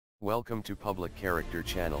Welcome to Public Character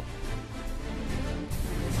Channel.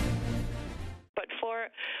 But for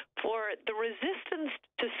the resistance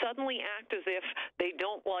to suddenly act as if they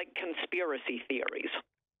don't like conspiracy theories,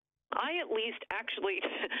 I at least actually,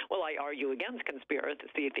 well, I argue against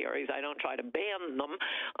conspiracy theories. I don't try to ban them.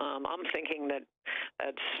 I'm thinking that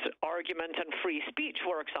that's argument and free speech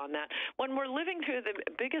works on that. When we're living through the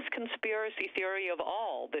biggest conspiracy theory of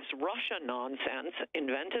all, this Russia nonsense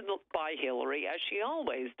invented by Hillary, as she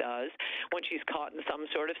always does, when she's caught in some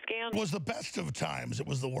sort of scandal. It was the best of times. It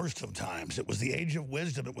was the worst of times. It was the age of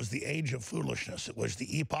wisdom. It was the age of foolishness. It was the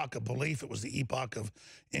epoch of belief. It was the epoch of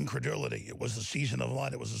incredulity. It was the season of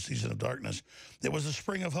light. It was the season of darkness. It was the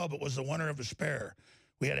spring of hope. It was the winter of despair.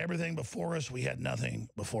 We had everything before us. We had nothing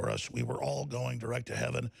before us. We were all going direct to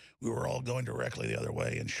heaven. We were all going directly the other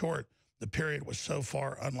way. In short, the period was so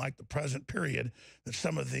far unlike the present period that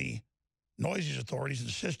some of the noisiest authorities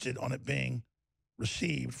insisted on it being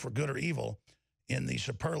received for good or evil in the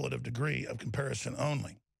superlative degree of comparison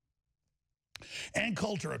only. Ann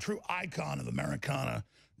Coulter, a true icon of Americana,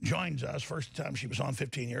 joins us. First time she was on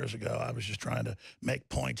 15 years ago. I was just trying to make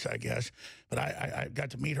points, I guess. But I got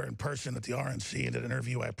to meet her in person at the RNC and did an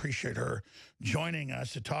interview. I appreciate her joining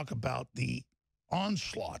us to talk about the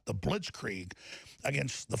onslaught, the blitzkrieg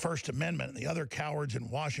against the First Amendment. And the other cowards in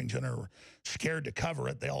Washington are scared to cover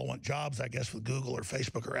it. They all want jobs, I guess, with Google or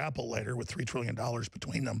Facebook or Apple later with $3 trillion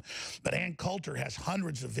between them. But Ann Coulter has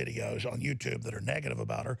hundreds of videos on YouTube that are negative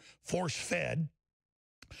about her, force-fed.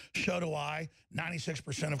 Show do I,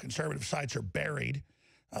 96% of conservative sites are buried.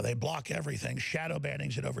 They block everything. Shadow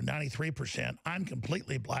banning's at over 93%. I'm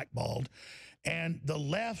completely blackballed. And the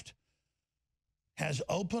left has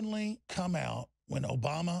openly come out when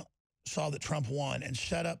Obama saw that Trump won and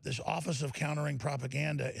set up this Office of Countering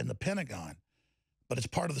Propaganda in the Pentagon. But it's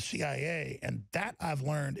part of the CIA. And that, I've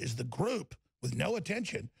learned, is the group with no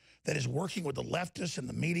attention that is working with the leftists and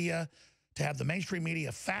the media to have the mainstream media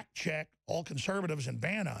fact check all conservatives and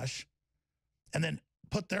ban us, and then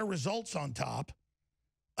put their results on top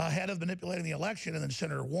ahead of manipulating the election. And then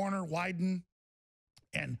Senator Warner, Wyden,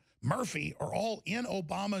 and Murphy are all in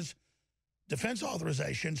Obama's defense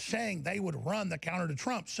authorization saying they would run the counter to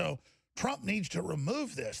Trump. So Trump needs to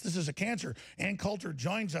remove this. This is a cancer. Ann Coulter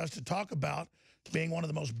joins us to talk about being one of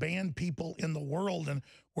the most banned people in the world and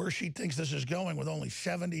where she thinks this is going with only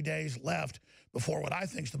 70 days left before what I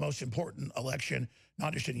think is the most important election,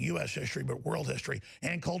 not just in U.S. history, but world history.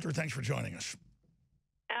 Ann Coulter, thanks for joining us.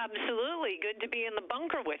 Absolutely. Good to be in the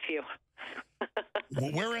bunker with you.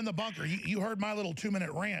 Well, we're in the bunker. You heard my little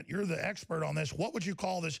 2-minute rant. You're the expert on this. What would you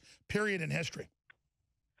call this period in history?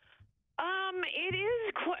 It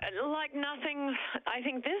is like nothing I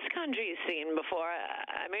think this country's seen before.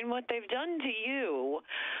 I mean, what they've done to you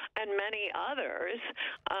and many others,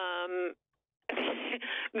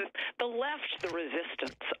 the left, the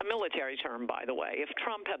resistance, a military term, by the way. If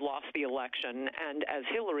Trump had lost the election and, as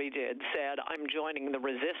Hillary did, said, I'm joining the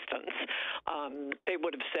resistance, they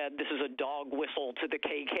would have said this is a dog whistle to the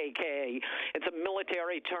KKK. It's a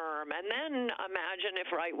military term. And then imagine if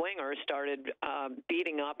right-wingers started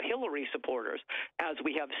beating up Hillary supporters, as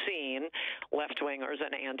we have seen left-wingers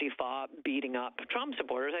and Antifa beating up Trump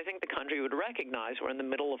supporters. I think the country would recognize we're in the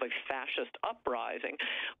middle of a fascist uprising.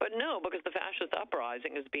 But no, because the fascist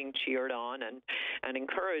uprising is being cheered on and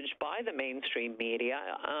encouraged by the mainstream media.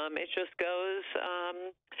 It just goes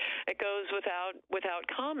without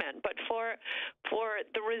comment. But for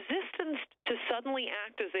the resistance to suddenly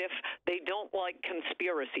act as if they don't like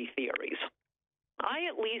conspiracy theories, I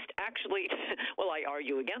at least actually, well, I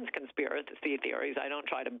argue against conspiracy theories. I don't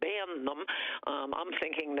try to ban them. I'm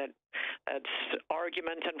thinking that that's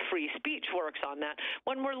argument and free speech works on that.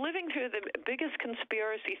 When we're living through the biggest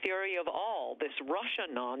conspiracy theory of all, this Russia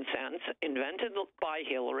nonsense invented by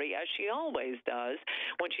Hillary, as she always does,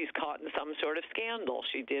 when she's caught in some sort of scandal.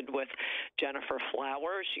 She did with Jennifer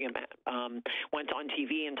Flowers. She went on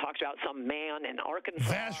TV and talked about some man in Arkansas.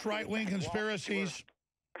 Vast right-wing conspiracies.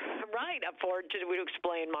 Right, to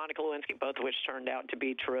explain Monica Lewinsky, both of which turned out to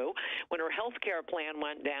be true. When her health care plan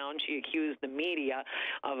went down, she accused the media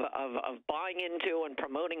of buying into and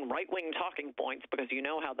promoting right-wing talking points, because you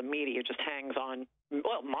know how the media just hangs on,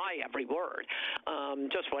 well, my every word.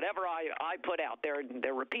 Just whatever I put out there,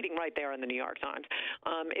 they're repeating right there in the New York Times.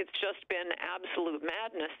 It's just been absolute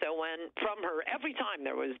madness. So when, from her, every time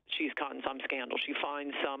she's caught in some scandal, she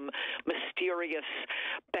finds some mysterious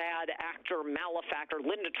bad actor, malefactor,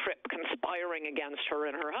 Linda Tripp, conspiring against her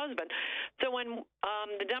and her husband. So when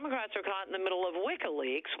the Democrats are caught in the middle of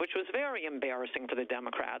WikiLeaks, which was very embarrassing for the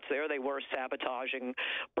Democrats, there they were sabotaging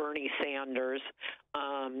Bernie Sanders,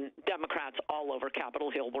 Democrats all over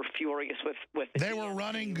Capitol Hill were furious with the They were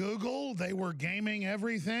running Google. They were gaming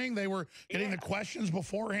everything. They were getting the questions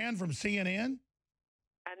beforehand from CNN.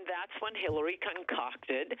 And that's when Hillary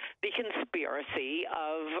concocted the conspiracy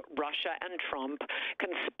of Russia and Trump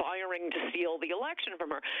conspiring to steal the election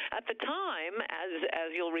from her. At the time,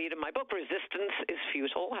 as you'll read in my book, Resistance is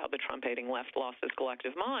Futile, How the Trump-Hating Left Lost Its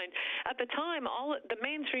Collective Mind, at the time, all the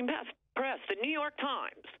mainstream press, the New York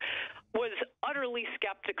Times, was utterly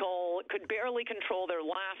skeptical, could barely control their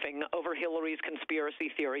laughing over Hillary's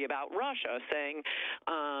conspiracy theory about Russia, saying,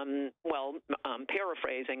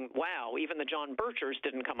 paraphrasing, wow, even the John Birchers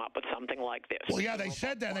didn't come up with something like this. Well, yeah, they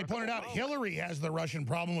said that. They pointed out Hillary has the Russian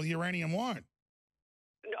problem with uranium one.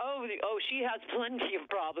 Oh, she has plenty of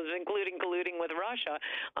problems, including colluding with Russia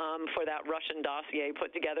for that Russian dossier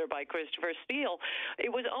put together by Christopher Steele.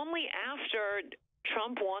 It was only after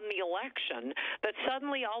Trump won the election that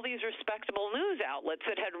suddenly all these respectable news outlets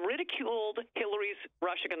that had ridiculed Hillary's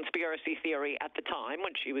Russia conspiracy theory at the time,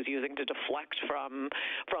 when she was using to deflect from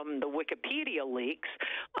the Wikipedia leaks,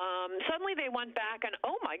 suddenly they went back and,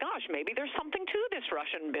 oh my gosh, maybe there's something to this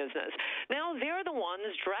Russian business. Now they're the ones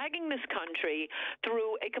dragging this country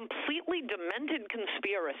through a completely demented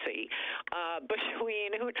conspiracy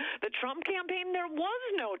between the Trump campaign. There was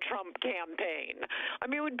no Trump campaign. I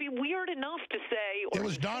mean, it would be weird enough to say, it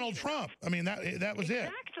was Donald Trump. I mean, that was it.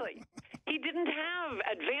 Exactly. He didn't have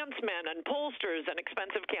advance men and pollsters and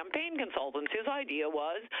expensive campaign consultants. His idea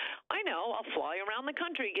was, I know, I'll fly around the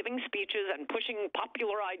country giving speeches and pushing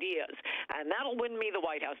popular ideas, and that'll win me the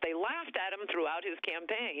White House. They laughed at him throughout his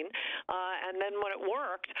campaign, and then when it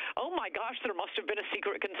worked, oh my gosh, there must have been a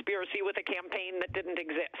secret conspiracy with a campaign that didn't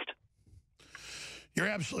exist. You're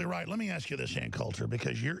absolutely right. Let me ask you this, Ann Coulter,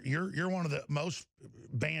 because you're one of the most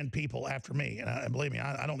banned people after me, and believe me,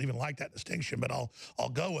 I don't even like that distinction, but I'll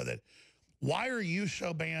go with it. Why are you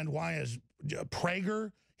so banned? Why is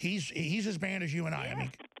Prager? He's as banned as you and I. Yeah. I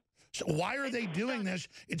mean, so why are they doing this?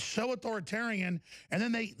 It's so authoritarian, and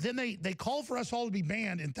then they call for us all to be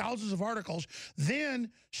banned in thousands of articles. Then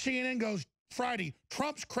CNN goes, Friday,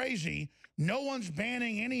 Trump's crazy. No one's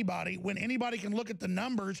banning anybody. When anybody can look at the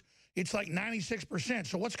numbers, it's like 96%.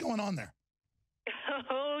 So what's going on there?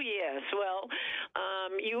 Oh, yes. Well,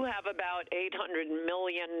 you have about 800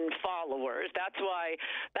 million followers. That's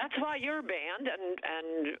why you're banned.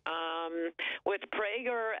 And with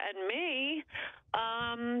Prager and me,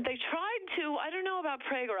 they tried to. I don't know about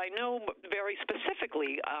Prager. I know very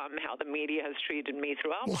specifically how the media has treated me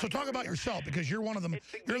throughout. Well, so talk about yourself, because you're one of them.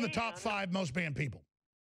 You're in the top 5 most banned people.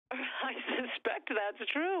 I suspect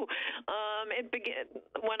that's true. It began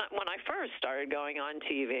when I first started going on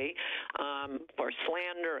TV for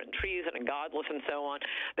slander and treason and godless and so on.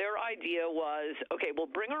 Their idea was, okay,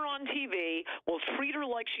 we'll bring her on TV, we'll treat her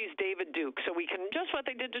like she's David Duke, so we can, just what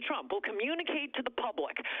they did to Trump, we'll communicate to the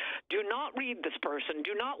public. Do not read this person.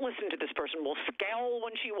 Do not listen to this person. We'll scowl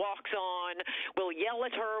when she walks on. We'll yell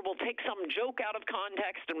at her. We'll take some joke out of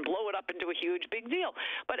context and blow it up into a huge big deal.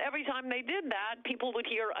 But every time they did that, people would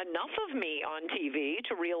hear enough of me on TV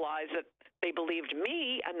to realize that they believed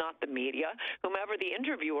me and not the media. Whomever the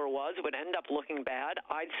interviewer was would end up looking bad.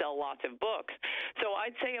 I'd sell lots of books. So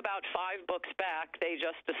I'd say about 5 books back, they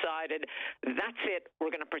just decided, that's it. We're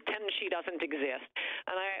going to pretend she doesn't exist.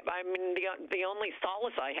 And I mean, the only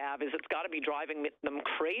solace I have is it's got to be driving them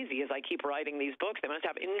crazy as I keep writing these books. They must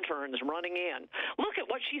have interns running in. Look at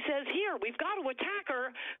what she says here. We've got to attack her.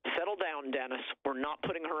 Settle down, Dennis. We're not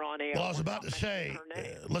putting her on air. Well, I was about to say,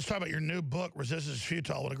 let's talk about your new book, Resistance is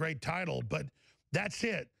Futile. What a great title. But that's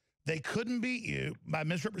it. They couldn't beat you by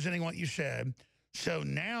misrepresenting what you said. So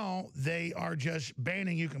now they are just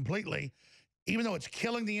banning you completely, even though it's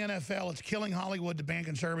killing the NFL, it's killing Hollywood to ban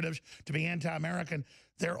conservatives, to be anti-American.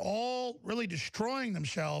 They're all really destroying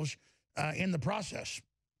themselves in the process.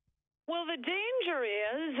 Well, the danger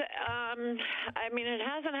is, I mean, it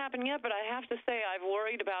hasn't happened yet, but I have to say I've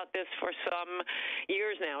worried about this for some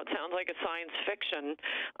years now. It sounds like a science fiction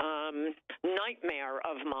nightmare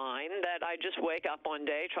of mine that I just wake up one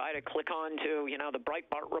day, try to click on to, you know, the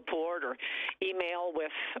Breitbart report or email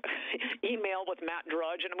with Matt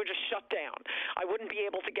Drudge, and it would just shut down. I wouldn't be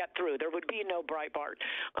able to get through. There would be no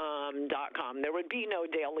Breitbart.com. There would be no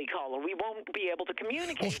Daily Caller. We won't be able to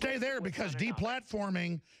communicate. Well, stay there, because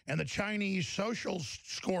deplatforming and the Chinese social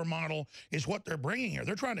score model is what they're bringing here.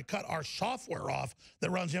 They're trying to cut our software off that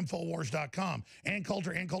runs Infowars.com. Ann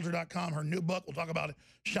Coulter, AnnCoulter.com, her new book, we'll talk about it,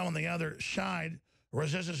 Showing the Other Side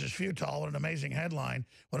Resistance is futile. What an amazing headline.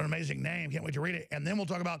 What an amazing name. Can't wait to read it. And then we'll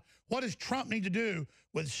talk about what does Trump need to do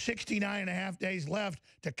with 69.5 days left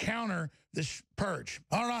to counter this purge.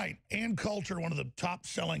 All right. Ann Coulter, one of the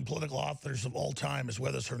top-selling political authors of all time, is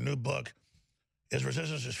with us. Her new book is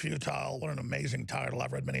Resistance is Futile. What an amazing title.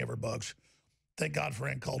 I've read many of her books. Thank God for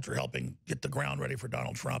Ann Coulter helping get the ground ready for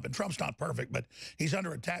Donald Trump. And Trump's not perfect, but he's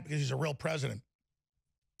under attack because he's a real president.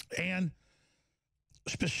 And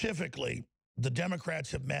specifically, the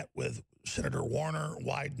Democrats have met with Senator Warner,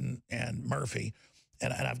 Wyden, and Murphy.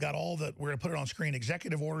 And I've got all that. We're going to put it on screen.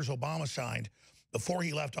 Executive orders Obama signed before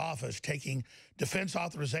he left office, taking defense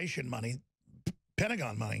authorization money,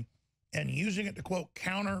 Pentagon money, and using it to, quote,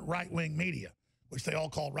 counter right-wing media, which they all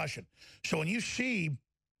call Russian. So when you see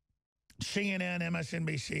CNN,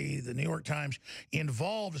 MSNBC, the New York Times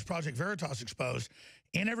involved, as Project Veritas exposed,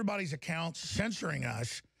 in everybody's accounts, censoring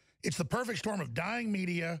us, it's the perfect storm of dying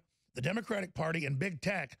media, the Democratic Party, and big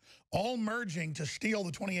tech all merging to steal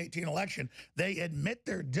the 2018 election. They admit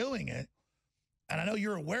they're doing it. And I know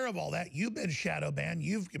you're aware of all that. You've been shadow banned.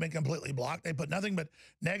 You've been completely blocked. They put nothing but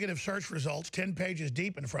negative search results 10 pages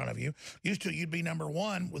deep in front of you. Used to, you'd be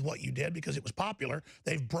 #1 with what you did because it was popular.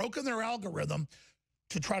 They've broken their algorithm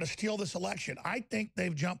to try to steal this election. I think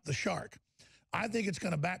they've jumped the shark. I think it's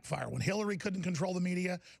going to backfire. When Hillary couldn't control the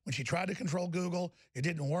media, when she tried to control Google, it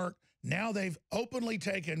didn't work. Now they've openly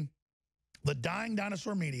taken the dying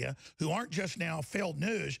dinosaur media, who aren't just now failed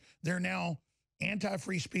news, they're now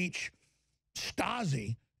anti-free speech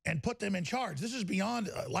Stasi, and put them in charge. This is beyond,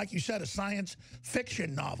 like you said, a science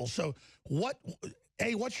fiction novel. So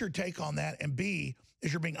A, what's your take on that? And B,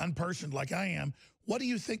 as you're being unpersoned like I am, what do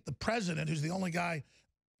you think the president, who's the only guy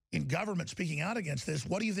in government speaking out against this,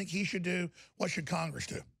 what do you think he should do? What should Congress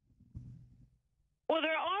do? Well,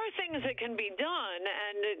 there are things that can be done,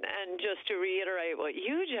 and just to reiterate what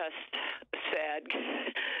you just said,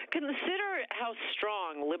 consider how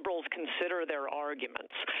strong liberals consider their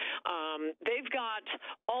arguments. They've got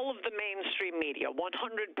all of the mainstream media, 100%,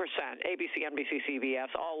 ABC, NBC,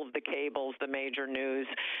 CBS, all of the cables, the major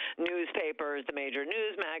newspapers, the major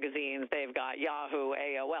news magazines. They've got Yahoo,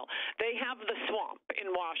 AOL. They have the swamp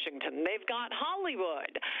in Washington. They've got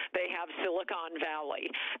Hollywood. They have Silicon Valley.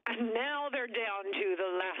 And now they're down to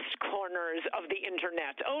the last corners of the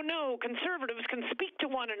internet. Oh no, conservatives can speak to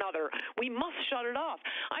one another. We must shut it off.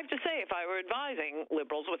 I have to say, if I were advising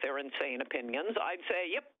liberals with their insane opinions, I'd say,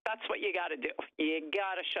 yep, that's what you got to do. You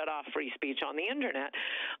got to shut off free speech on the internet.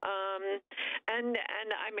 And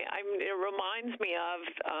I mean, it reminds me of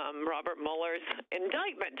Robert Mueller's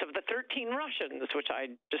indictment of the 13 Russians, which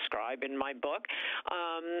I describe in my book.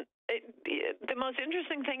 The most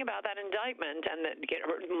interesting thing about that indictment, and that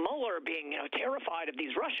Mueller being terrified of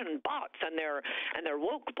these Russian bots and their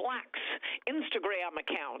woke blacks Instagram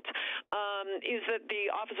account, is that the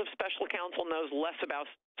Office of Special Counsel knows less about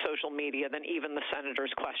social media than even the senators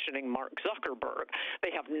questioning Mark Zuckerberg. They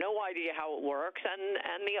have no idea how it works,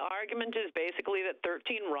 and the argument is basically that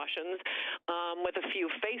 13 Russians with a few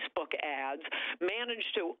Facebook ads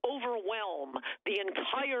managed to overwhelm the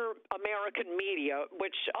entire American media,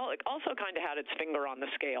 which also kind of had its finger on the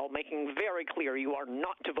scale, making very clear you are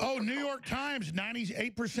not to vote. Oh, New York Times,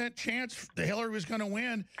 98% chance that Hillary was going to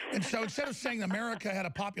win. And so instead of saying America had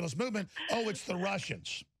a populist movement, oh, it's the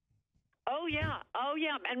Russians. Oh, yeah. Oh,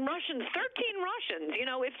 yeah. And Russians, 13 Russians. You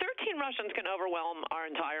know, if 13 Russians can overwhelm our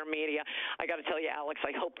entire media, I got to tell you, Alex,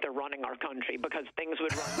 I hope they're running our country because things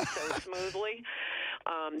would run so smoothly.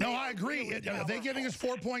 No, I agree. Really are they giving us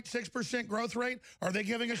 4.6% growth rate? Are they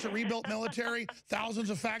giving us a rebuilt military,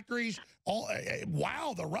 thousands of factories?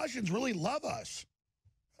 Wow, the Russians really love us.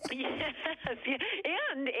 Yes,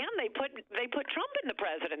 and they put Trump in the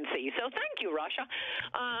presidency. So thank you, Russia.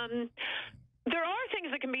 There are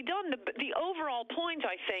things that can be done. The overall point,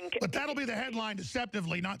 I think... But that'll be the headline,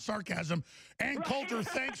 deceptively, not sarcasm. Ann Coulter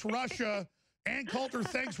thanks Russia. Ann Coulter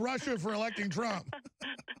thanks Russia for electing Trump.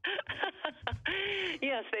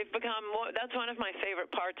 Yes, they've become more, that's one of my favorite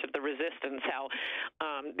parts of the resistance, how,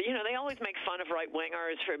 they always make fun of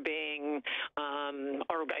right-wingers for being,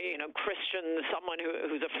 Christians, someone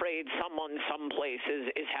who's afraid someone someplace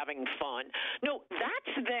is having fun. No,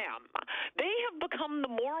 that's them. They have become the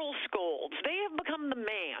moral scolds. They have become the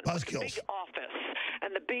man with the big office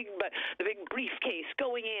and the big briefcase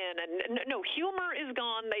going in. And no, humor is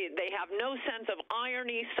gone. They have no sense of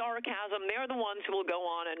irony, sarcasm. They're the ones who will go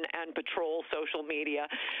on and patrol social media,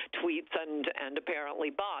 tweets, and apparently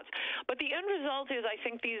bots. But the end result is, I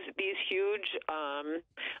think these huge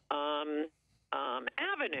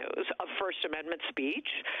avenues avenues of First Amendment speech,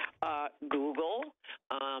 Google,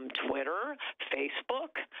 Twitter,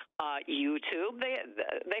 Facebook, YouTube.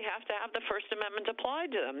 They have to have the First Amendment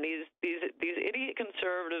applied to them. These idiot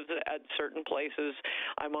conservatives at certain places,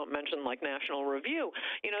 I won't mention, like National Review,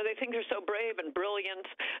 they think they're so brave and brilliant,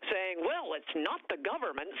 saying, well, it's not the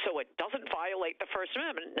government, so it doesn't violate the First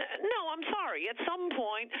Amendment. No, I'm sorry. At some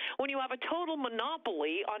point, when you have a total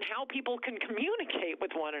monopoly on how people can communicate with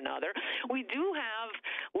one another, we do have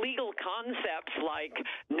legal concepts like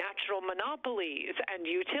natural monopolies and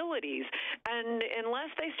utilities. And unless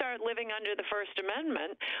they start living under the First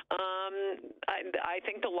Amendment, I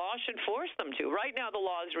think the law should force them to. Right now, the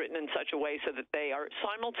law is written in such a way so that they are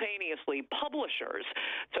simultaneously publishers,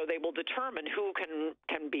 so they will determine who can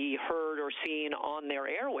be heard or seen on their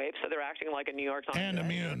airwaves, so they're acting like a New York Times. And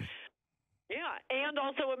immune. Yeah, and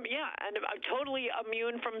also, and totally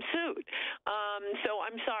immune from suit. So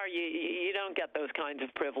I'm sorry, you don't get those kinds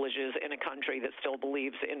of privileges in a country that still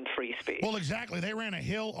believes in free speech. Well, exactly. They ran a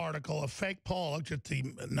Hill article, a fake poll, looked at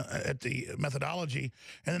the methodology,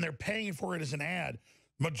 and then they're paying for it as an ad.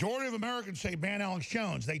 Majority of Americans say ban Alex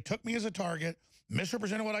Jones. They took me as a target,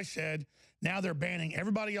 misrepresented what I said. Now they're banning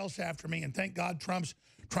everybody else after me, and thank God Trump's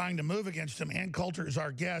trying to move against him. Ann Coulter is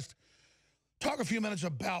our guest. Talk a few minutes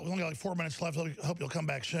about, we only got like 4 minutes left. I hope you'll come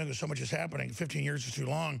back soon because so much is happening. 15 years is too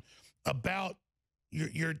long. About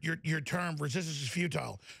your term, resistance is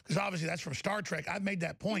futile. Because obviously that's from Star Trek. I've made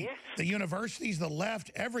that point. Yes. The universities, the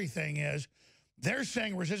left, everything is, they're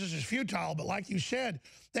saying resistance is futile. But like you said,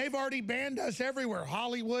 they've already banned us everywhere.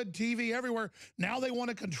 Hollywood, TV, everywhere. Now they want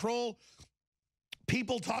to control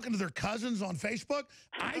people talking to their cousins on Facebook.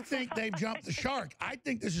 I think they've jumped the shark. I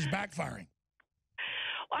think this is backfiring.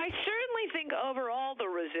 I certainly think overall the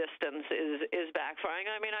resistance is backfiring.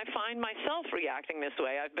 I mean, I find myself reacting this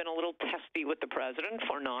way. I've been a little testy with the president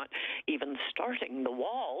for not even starting the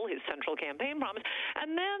wall, his central campaign promise.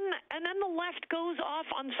 And then the left goes off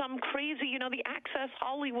on some crazy, the Access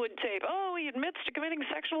Hollywood tape. Oh, he admits to committing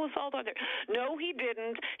sexual assault on there. No, he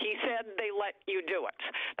didn't. He said they let you do it.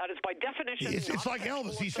 That is by definition. It's like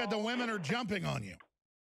Elvis. He said the women are jumping on you.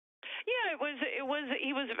 Yeah, he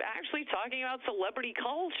was actually talking about celebrity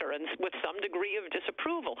culture and with some degree of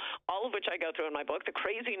disapproval, all of which I go through in my book, the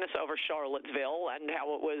craziness over Charlottesville and how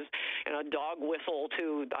it was dog whistle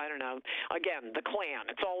to, I don't know, again, the Klan.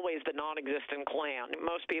 It's always the non-existent Klan.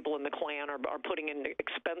 Most people in the Klan are putting in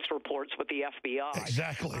expense reports with the FBI.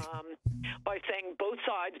 Exactly. By saying both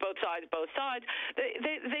sides.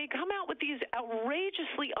 They come out with these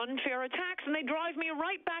outrageously unfair attacks, and they drive me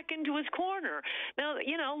right back into his corner. Now,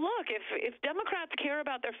 look, if Democrats care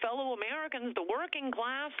about their fellow Americans, the working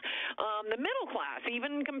class, the middle class,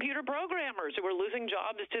 even computer programmers who are losing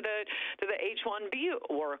jobs to the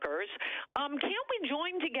H-1B workers, can't we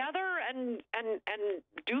join together and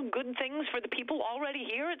do good things for the people already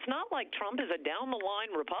here? It's not like Trump is a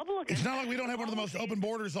down-the-line Republican. It's not like we don't have one of the most open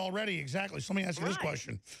borders already. Exactly. So let me ask you this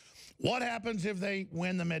question. What happens if they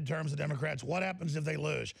win the midterms, the Democrats? What happens if they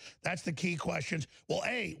lose? That's the key questions. Well,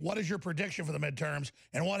 A, what is your prediction for the midterms,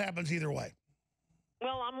 and what happens either way?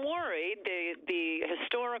 Well, I'm worried. The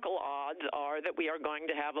historical odds are that we are going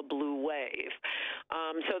to have a blue wave.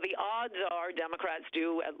 So the odds are Democrats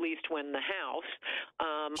do at least win the House.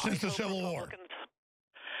 Since the Civil War.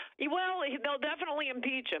 Well, they'll definitely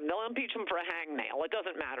impeach him. They'll impeach him for a hangnail. It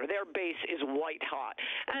doesn't matter. Their base is white hot.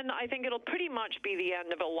 And I think it'll pretty much be the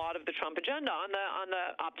end of a lot of the Trump agenda. On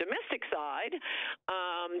the optimistic side,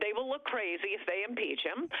 they will look crazy if they impeach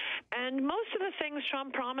him. And most of the things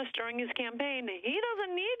Trump promised during his campaign, he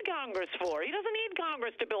doesn't need Congress for. He doesn't need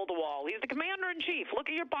Congress to build a wall. He's the commander-in-chief. Look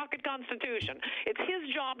at your pocket constitution. It's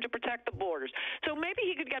his job to protect the borders. So maybe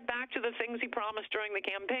he could get back to the things he promised during the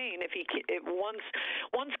campaign if once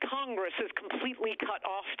Congress is completely cut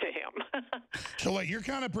off to him. So what you're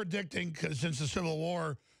kind of predicting, because since the Civil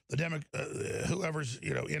War, whoever's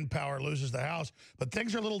in power loses the House, but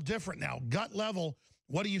things are a little different now. Gut level,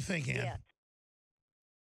 what do you think, Ann? Yes.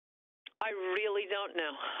 I really don't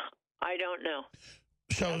know. I don't know.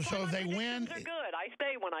 So if they win, are good. I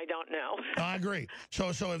say when I don't know. I agree. So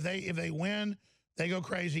if they win, they go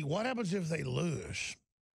crazy. What happens if they lose?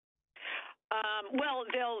 Well,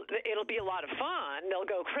 it'll be a lot of fun. They'll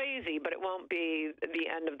go crazy, but it won't be the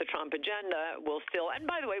end of the Trump agenda. We'll still, and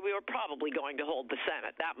by the way, we were probably going to hold the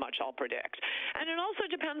Senate. That much I'll predict. And it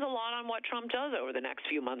also depends a lot on what Trump does over the next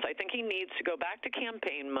few months. I think he needs to go back to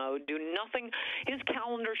campaign mode, do nothing. His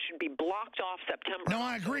calendar should be blocked off September. No,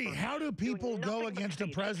 I agree. How do people go against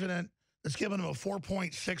a president that's given them a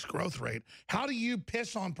 4.6 growth rate? How do you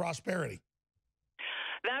piss on prosperity?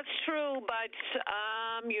 That's true, but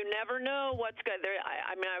You never know what's good.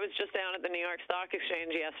 I mean, I was just down at the New York Stock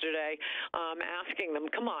Exchange yesterday asking them,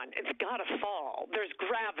 come on, it's got to fall. There's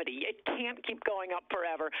gravity. It can't keep going up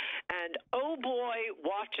forever. And, oh, boy,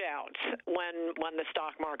 watch out when the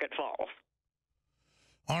stock market falls.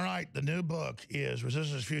 All right, the new book is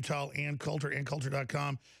Resistance is Futile, Ann Coulter,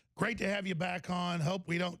 AnnCoulter.com. Great to have you back on. Hope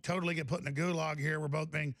we don't totally get put in a gulag here. We're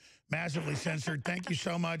both being massively censored. Thank you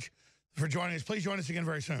so much for joining us. Please join us again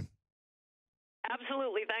very soon.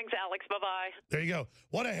 Absolutely. Thanks, Alex. Bye-bye. There you go.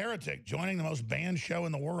 What a heretic, joining the most banned show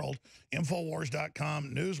in the world,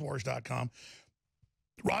 Infowars.com, Newswars.com.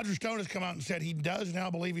 Roger Stone has come out and said he does now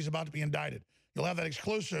believe he's about to be indicted. You'll have that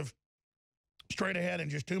exclusive straight ahead in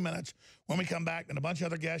just 2 minutes when we come back, and a bunch of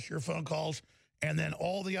other guests, your phone calls, and then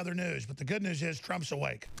all the other news. But the good news is Trump's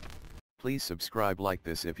awake. Please subscribe, like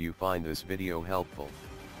this if you find this video helpful.